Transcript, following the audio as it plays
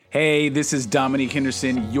Hey, this is Dominique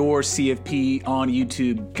Henderson, your CFP on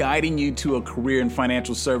YouTube, guiding you to a career in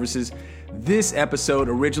financial services. This episode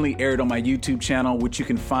originally aired on my YouTube channel, which you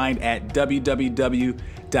can find at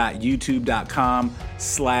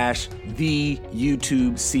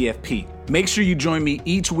www.youtube.com/theyoutubecfp. Make sure you join me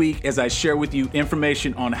each week as I share with you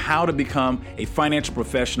information on how to become a financial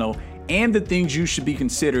professional and the things you should be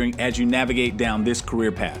considering as you navigate down this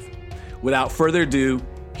career path. Without further ado,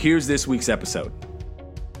 here's this week's episode.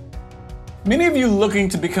 Many of you looking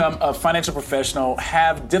to become a financial professional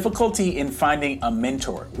have difficulty in finding a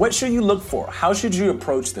mentor. What should you look for? How should you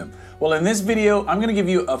approach them? Well, in this video, I'm going to give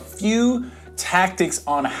you a few tactics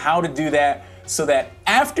on how to do that so that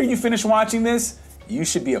after you finish watching this, you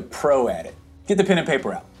should be a pro at it. Get the pen and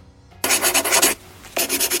paper out.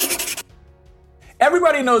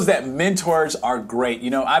 Everybody knows that mentors are great. You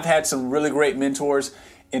know, I've had some really great mentors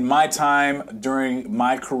in my time during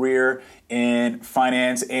my career in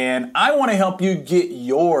finance, and I want to help you get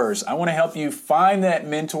yours. I want to help you find that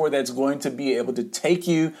mentor that's going to be able to take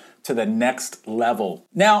you to the next level.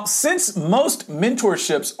 Now, since most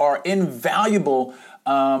mentorships are invaluable,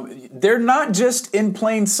 they're not just in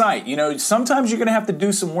plain sight. You know, sometimes you're going to have to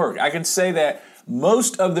do some work. I can say that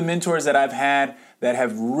most of the mentors that I've had that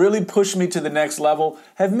have really pushed me to the next level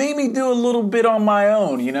have made me do a little bit on my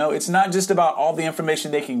own. You know, it's not just about all the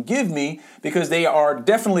information they can give me, because they are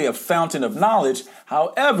definitely a fountain of knowledge.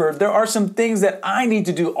 However, there are some things that I need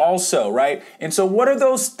to do also, right? And so what are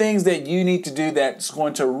those things that you need to do that's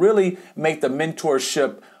going to really make the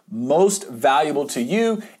mentorship most valuable to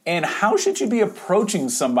you? And how should you be approaching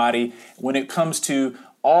somebody when it comes to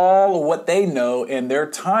all of what they know and their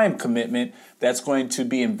time commitment that's going to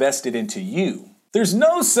be invested into you? There's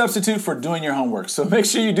no substitute for doing your homework, so make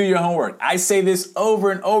sure you do your homework. I say this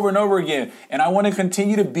over and over and over again, and I want to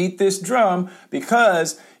continue to beat this drum,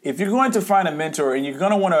 because if you're going to find a mentor and you're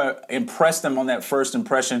going to want to impress them on that first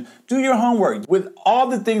impression, do your homework. With all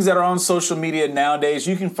the things that are on social media nowadays,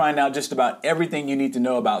 you can find out just about everything you need to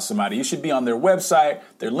know about somebody. You should be on their website,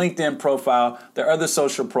 their LinkedIn profile, their other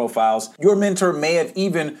social profiles. Your mentor may have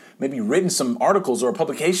even maybe written some articles or a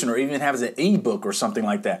publication, or even has an ebook or something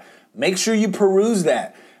like that. Make sure you peruse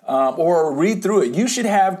that or read through it. You should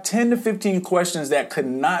have 10 to 15 questions that could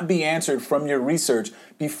not be answered from your research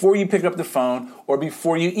before you pick up the phone or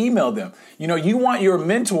before you email them. You know, you want your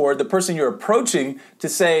mentor, the person you're approaching, to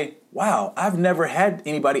say, wow, I've never had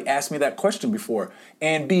anybody ask me that question before,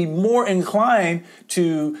 and be more inclined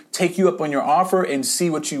to take you up on your offer and see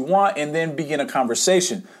what you want and then begin a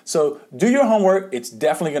conversation. So do your homework. It's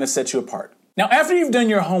definitely going to set you apart. Now, after you've done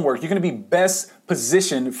your homework, you're going to be best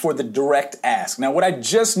positioned for the direct ask. Now, what I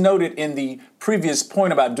just noted in the previous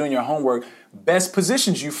point about doing your homework best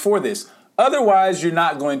positions you for this. Otherwise, you're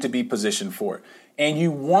not going to be positioned for it. And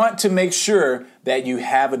you want to make sure that you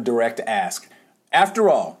have a direct ask. After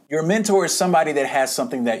all, your mentor is somebody that has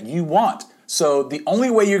something that you want. So the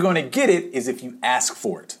only way you're going to get it is if you ask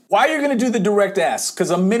for it. Why you're going to do the direct ask?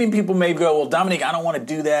 Because many people may go, well, Dominique, I don't want to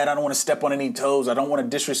do that. I don't want to step on any toes. I don't want to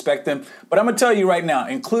disrespect them. But I'm going to tell you right now,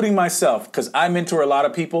 including myself, because I mentor a lot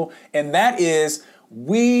of people, and that is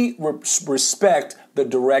we respect the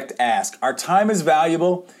direct ask. Our time is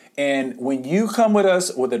valuable. And when you come with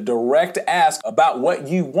us with a direct ask about what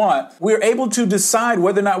you want, we're able to decide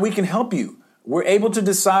whether or not we can help you. We're able to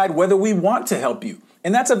decide whether we want to help you.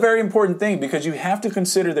 And that's a very important thing, because you have to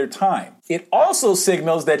consider their time. It also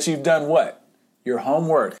signals that you've done what? Your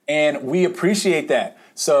homework. And we appreciate that.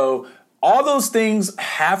 So all those things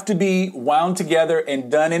have to be wound together and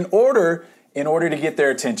done in order to get their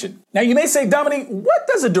attention. Now, you may say, Dominique, what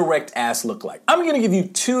does a direct ask look like? I'm going to give you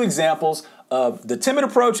two examples of the timid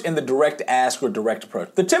approach and the direct ask or direct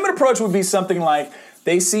approach. The timid approach would be something like,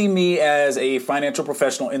 they see me as a financial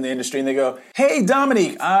professional in the industry and they go, hey,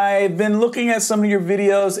 Dominique, I've been looking at some of your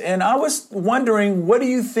videos and I was wondering, what do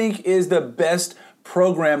you think is the best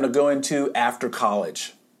program to go into after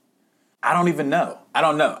college? I don't even know. I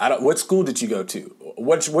don't know. What school did you go to?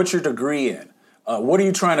 What's your degree in? What are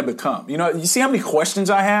you trying to become? You know, you see how many questions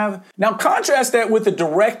I have? Now contrast that with the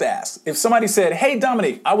direct ask. If somebody said, hey,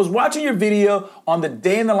 Dominique, I was watching your video on the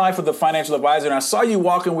day in the life of the financial advisor and I saw you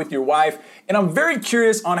walking with your wife, and I'm very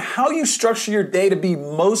curious on how you structure your day to be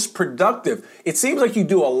most productive. It seems like you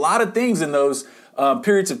do a lot of things in those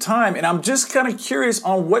periods of time, and I'm just kind of curious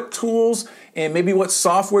on what tools and maybe what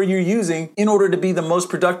software you're using in order to be the most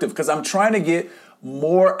productive, because I'm trying to get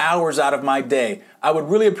more hours out of my day. I would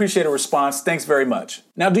really appreciate a response. Thanks very much.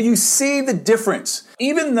 Now, do you see the difference?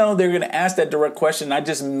 Even though they're going to ask that direct question, I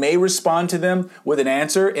just may respond to them with an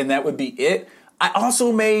answer and that would be it. I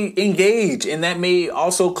also may engage, and that may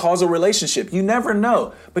also cause a relationship. You never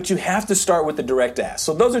know, but you have to start with the direct ask.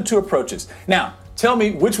 So those are two approaches. Now, tell me,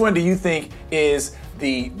 which one do you think is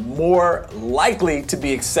the more likely to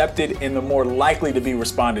be accepted and the more likely to be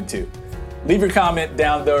responded to? Leave your comment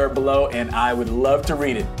down there below, and I would love to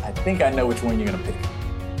read it. I think I know which one you're gonna pick.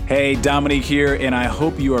 Hey, Dominique here, and I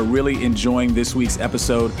hope you are really enjoying this week's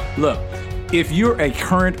episode. Look, if you're a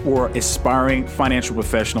current or aspiring financial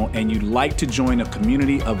professional and you'd like to join a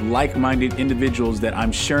community of like-minded individuals that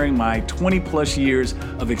I'm sharing my 20 plus years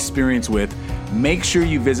of experience with, make sure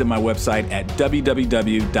you visit my website at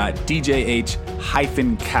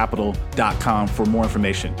www.djh-capital.com for more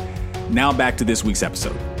information. Now back to this week's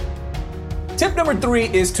episode. Tip number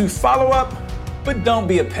 3 is to follow up, but don't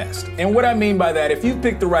be a pest. And what I mean by that, if you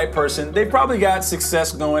pick the right person, they probably got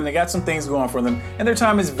success going, they got some things going for them, and their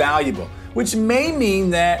time is valuable, which may mean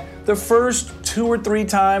that the first 2 or 3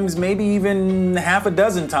 times, maybe even half a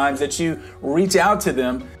dozen times that you reach out to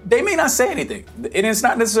them, they may not say anything. And it's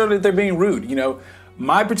not necessarily that they're being rude. You know,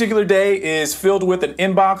 my particular day is filled with an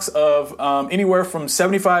inbox of anywhere from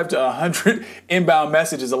 75 to 100 inbound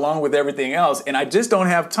messages along with everything else. And I just don't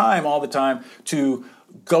have time all the time to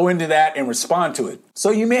go into that and respond to it.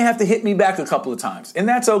 So you may have to hit me back a couple of times, and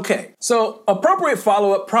that's okay. So appropriate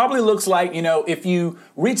follow-up probably looks like, if you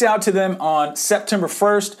reach out to them on September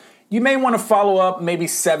 1st, you may want to follow up maybe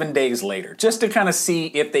 7 days later, just to kind of see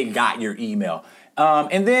if they got your email.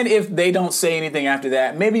 And then if they don't say anything after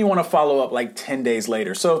that, maybe you want to follow up like 10 days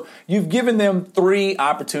later. So you've given them 3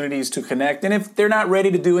 opportunities to connect. And if they're not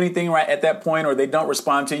ready to do anything right at that point, or they don't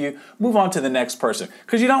respond to you, move on to the next person.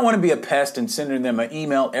 Because you don't want to be a pest and sending them an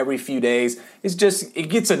email every few days. It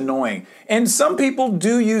gets annoying. And some people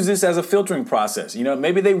do use this as a filtering process.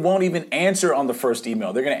 Maybe they won't even answer on the first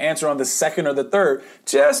email. They're going to answer on the second or the third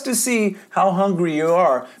just to see how hungry you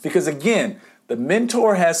are. Because again, the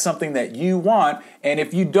mentor has something that you want, and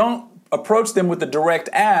if you don't approach them with a direct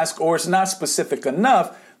ask, or it's not specific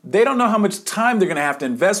enough, they don't know how much time they're going to have to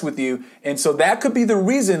invest with you, and so that could be the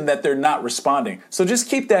reason that they're not responding. So just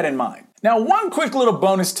keep that in mind. Now, one quick little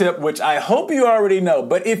bonus tip, which I hope you already know,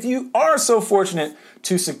 but if you are so fortunate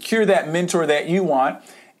to secure that mentor that you want,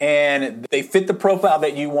 and they fit the profile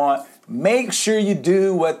that you want, make sure you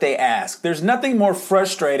do what they ask. There's nothing more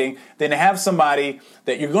frustrating than to have somebody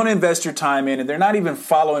that you're going to invest your time in and they're not even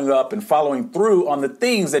following up and following through on the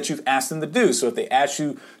things that you've asked them to do. So if they ask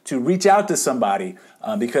you to reach out to somebody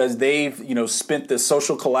because they've spent the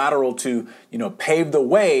social collateral to pave the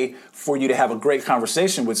way for you to have a great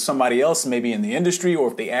conversation with somebody else maybe in the industry, or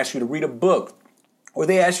if they ask you to read a book, or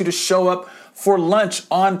they ask you to show up for lunch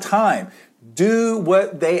on time, do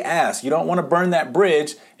what they ask. You don't want to burn that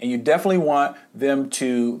bridge, and you definitely want them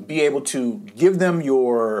to be able to give them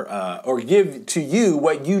or give to you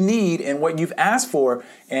what you need and what you've asked for,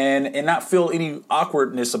 and not feel any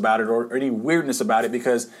awkwardness about it or any weirdness about it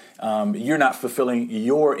because you're not fulfilling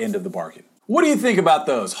your end of the bargain. What do you think about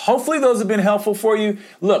those? Hopefully those have been helpful for you.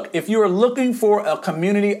 Look, if you are looking for a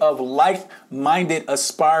community of like-minded,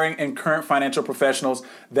 aspiring, and current financial professionals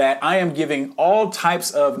that I am giving all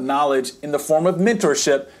types of knowledge in the form of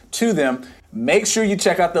mentorship to them, make sure you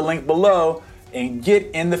check out the link below and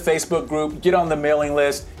get in the Facebook group, get on the mailing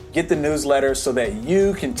list, get the newsletter so that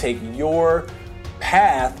you can take your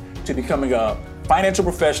path to becoming a financial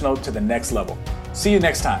professional to the next level. See you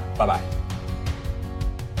next time. Bye-bye.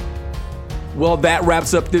 Well, that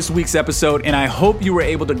wraps up this week's episode, and I hope you were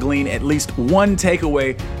able to glean at least one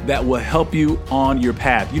takeaway that will help you on your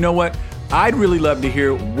path. You know what? I'd really love to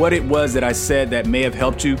hear what it was that I said that may have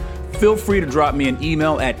helped you. Feel free to drop me an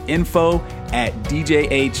email at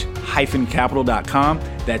info@djh-capital.com.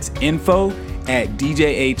 That's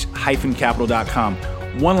info@djh-capital.com.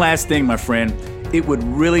 One last thing, my friend. It would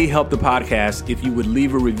really help the podcast if you would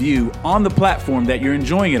leave a review on the platform that you're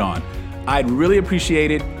enjoying it on. I'd really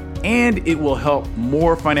appreciate it. And it will help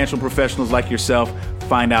more financial professionals like yourself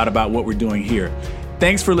find out about what we're doing here.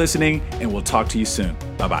 Thanks for listening, and we'll talk to you soon.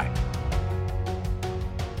 Bye-bye.